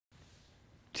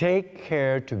Take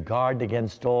care to guard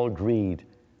against all greed,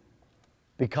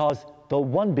 because though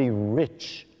one be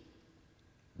rich,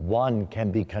 one can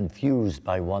be confused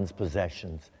by one's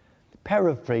possessions.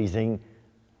 Paraphrasing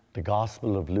the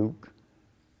Gospel of Luke,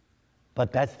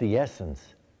 but that's the essence.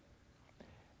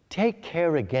 Take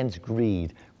care against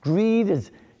greed. Greed is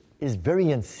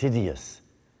very insidious.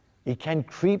 It can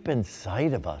creep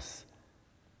inside of us.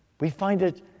 We find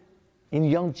it in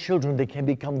young children. They can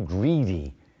become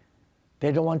greedy.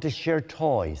 They don't want to share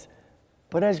toys.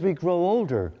 But as we grow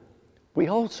older, we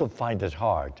also find it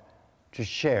hard to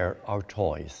share our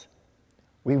toys.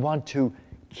 We want to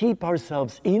keep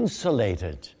ourselves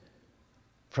insulated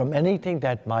from anything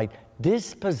that might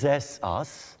dispossess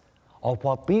us of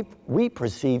what we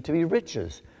perceive to be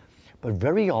riches. But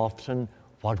very often,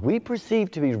 what we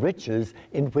perceive to be riches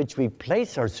in which we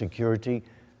place our security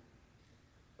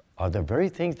are the very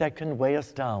things that can weigh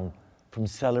us down from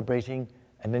celebrating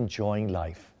and enjoying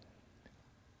life.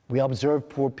 We observe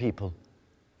poor people.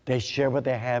 They share what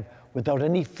they have without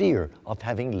any fear of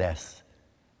having less.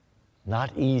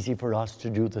 Not easy for us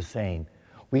to do the same.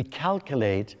 We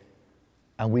calculate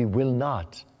and we will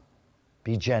not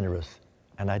be generous.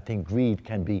 And I think greed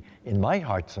can be in my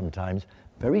heart sometimes,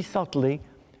 very subtly,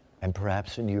 and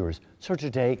perhaps in yours. So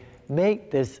today, make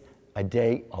this a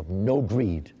day of no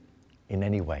greed in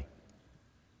any way.